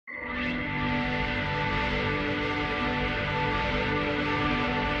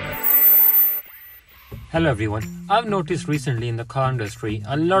Hello everyone. I've noticed recently in the car industry,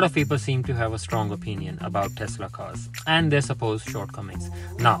 a lot of people seem to have a strong opinion about Tesla cars and their supposed shortcomings.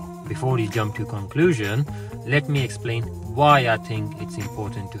 Now, before you jump to conclusion, let me explain why I think it's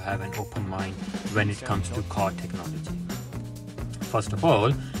important to have an open mind when it comes to car technology. First of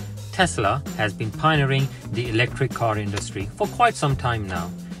all, Tesla has been pioneering the electric car industry for quite some time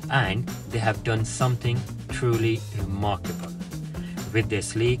now, and they have done something truly remarkable. With their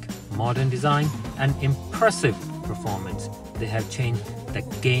sleek, modern design and impressive performance, they have changed the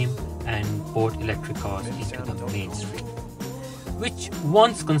game and brought electric cars into the mainstream, which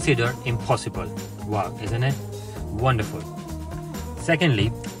once considered impossible. Wow, isn't it? Wonderful.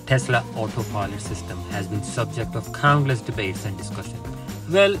 Secondly, Tesla autopilot system has been subject of countless debates and discussion.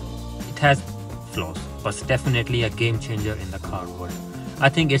 Well, it has flaws, but definitely a game changer in the car world. I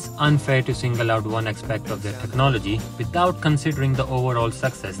think it's unfair to single out one aspect of their technology without considering the overall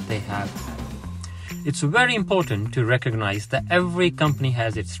success they have had. It's very important to recognize that every company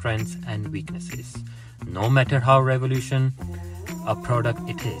has its strengths and weaknesses. No matter how revolutionary a product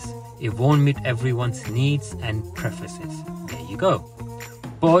it is, it won't meet everyone's needs and preferences. There you go.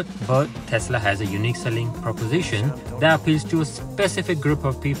 But Tesla has a unique selling proposition that appeals to a specific group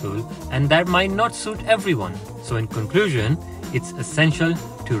of people, and that might not suit everyone. So in conclusion, it's essential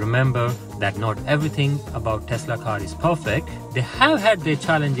to remember that not everything about Tesla car is perfect. They have had their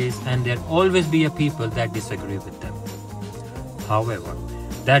challenges and there'll always be a people that disagree with them. However,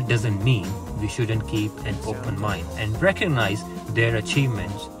 that doesn't mean we shouldn't keep an open mind and recognize their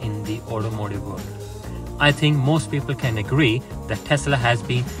achievements in the automotive world. I think most people can agree that Tesla has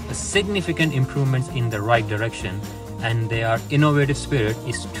been a significant improvement in the right direction, and their innovative spirit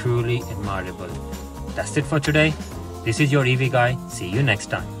is truly admirable. That's it for today. This is your EV guy. See you next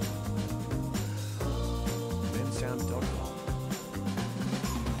time.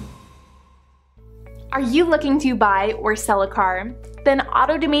 Are you looking to buy or sell a car? Then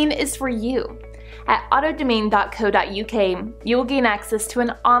AutoDomain is for you. At autodomain.co.uk, you will gain access to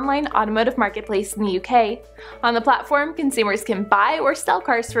an online automotive marketplace in the UK. On the platform, consumers can buy or sell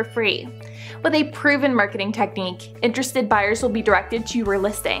cars for free. With a proven marketing technique, interested buyers will be directed to your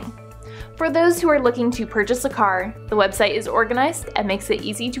listing. For those who are looking to purchase a car, the website is organized and makes it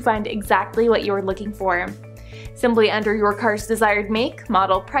easy to find exactly what you are looking for. Simply enter your car's desired make,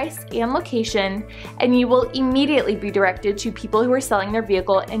 model, price, and location, and you will immediately be directed to people who are selling their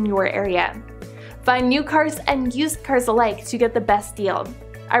vehicle in your area. Find new cars and used cars alike to get the best deal.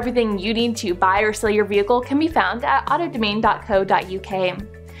 Everything you need to buy or sell your vehicle can be found at autodomain.co.uk.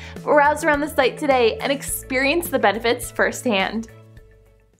 Browse around the site today and experience the benefits firsthand.